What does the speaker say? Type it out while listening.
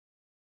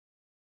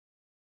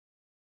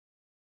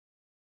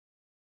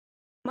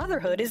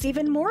Motherhood is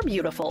even more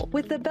beautiful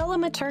with the Bella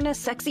Materna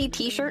Sexy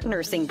T-shirt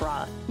Nursing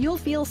Bra. You'll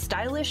feel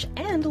stylish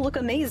and look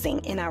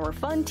amazing in our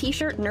fun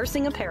T-shirt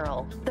nursing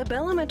apparel. The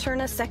Bella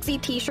Materna Sexy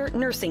T-shirt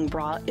Nursing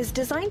Bra is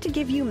designed to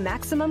give you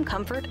maximum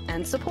comfort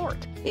and support.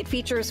 It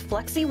features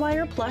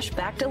flexi-wire plush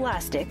backed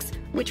elastics,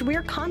 which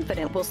we're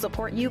confident will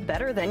support you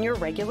better than your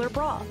regular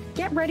bra.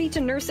 Get ready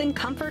to nurse in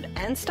comfort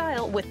and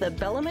style with the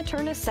Bella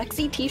Materna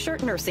Sexy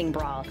T-shirt Nursing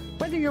Bra.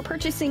 Whether you're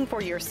purchasing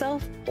for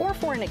yourself or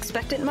for an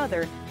expectant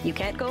mother, you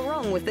can't go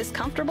wrong with this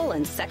comfortable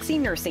and sexy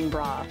nursing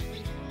bra.